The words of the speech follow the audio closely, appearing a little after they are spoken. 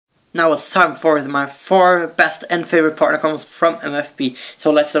Now it's time for my 4 best and favorite partner combos from MFB.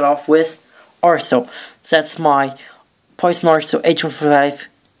 So let's start off with Arso. That's my Poison Arso H145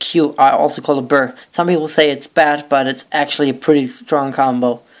 Q. I also call it Burr. Some people say it's bad, but it's actually a pretty strong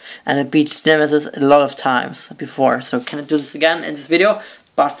combo. And it beats Nemesis a lot of times before. So can I do this again in this video?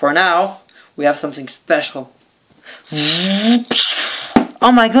 But for now, we have something special.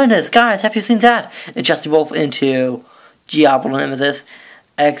 Oh my goodness, guys, have you seen that? It just evolved into Diablo Nemesis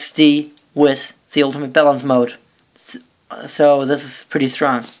XD with the ultimate balance mode. So this is pretty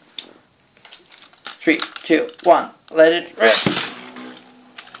strong. 3, 2, 1, let it rip.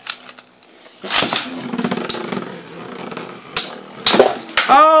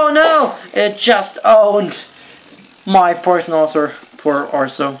 Oh no! It just owned my Poison Arso. Poor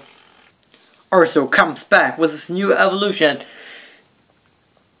Arso. Arso comes back with his new evolution.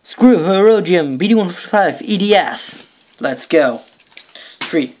 Screw Herodium BD155 EDS. Let's go.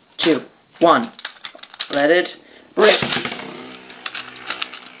 3, 2, 1. Let it rip.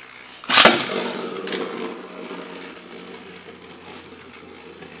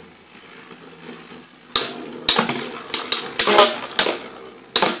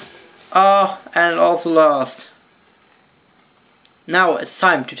 Oh, and it also lost. Now it's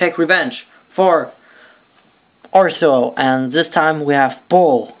time to take revenge for Arso, and this time we have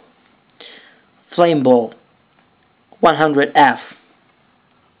Bull. Flame Bull 100F.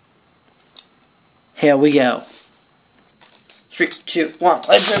 Here we go. 3, 2, 1,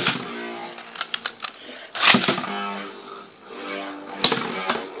 let's go.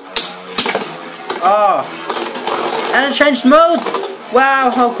 Oh, and it changed modes.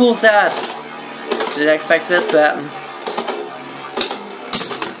 Wow, how cool is that? Did I expect this to happen?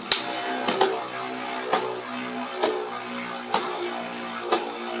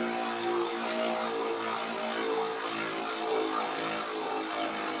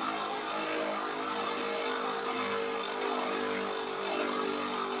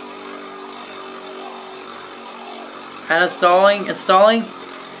 And installing.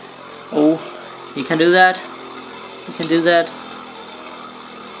 Oh, you can do that. You can do that.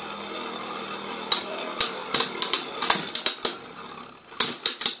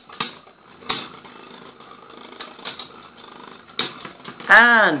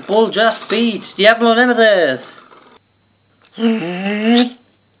 And Bull just beat Diablo Nemesis.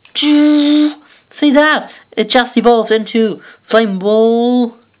 See that? It just evolved into Flame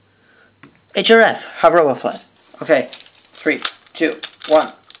Bull HRF, Hover Flat. Okay, 3, 2, 1,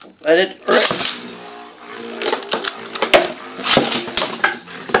 let it rip.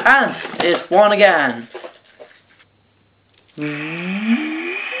 And it won again.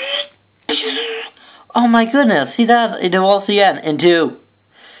 Oh my goodness, see that? It evolves again into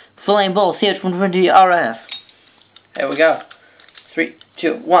Flame Bull CH120 RF. There we go. 3,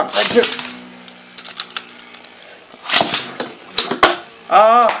 2, 1, let's go.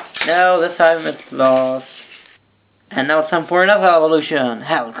 Oh, no, this time it lost. And now it's time for another evolution.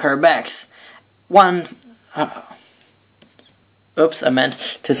 Hell, Kerbex. Oops, I meant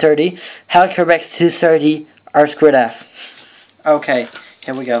 230. Hell, Kerbex 230 R2F. Okay,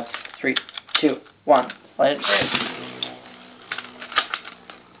 here we go. 3, 2, 1. Let it rip.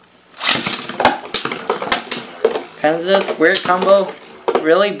 Can this weird combo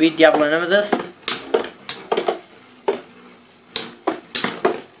really beat Diablo Nemesis?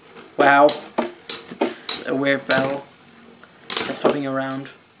 Wow. It's a weird battle. Just hopping around.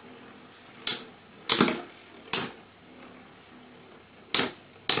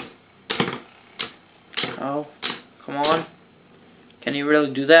 Oh, come on. Can you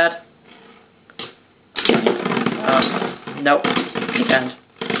really do that? Nope, he can't.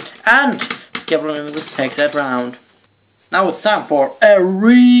 And Diablo Nemesis takes that round. Now it's time for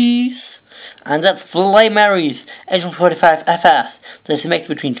Ares. And that's Flame Ares H145 FS. This is a mix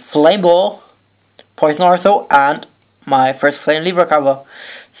between Flame Bull, Poison Arso, and my first Flame Libra combo.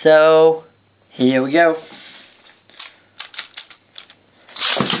 So, here we go.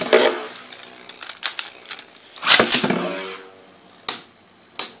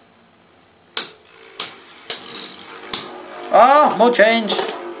 Oh, mode change.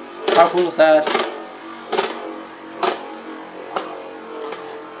 How cool is that?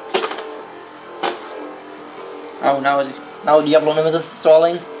 Oh, now Diablo Nemesis is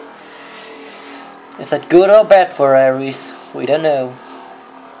stalling. Is that good or bad for Ares? We don't know.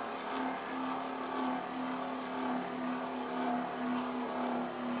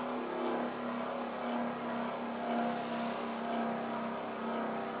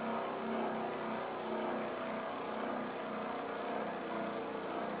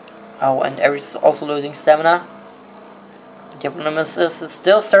 Oh, and Ares is also losing stamina. Diablo Nemesis is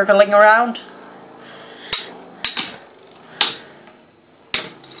still circling around.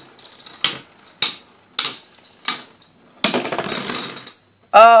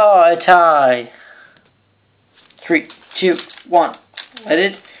 Oh, a tie. 3, 2, 1. Let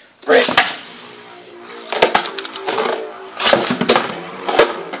it break.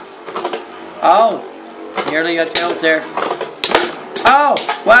 Oh, nearly got killed there. Oh,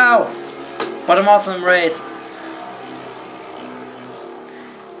 wow. What an awesome race.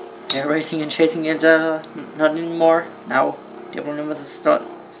 They're racing and chasing it, not anymore. Now, Diablo Nemesis is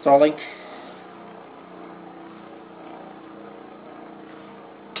stalling.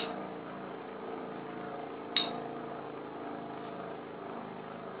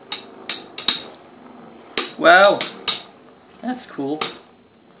 Wow, that's cool.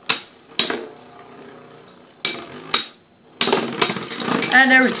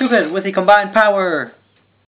 And there we took it with the combined power.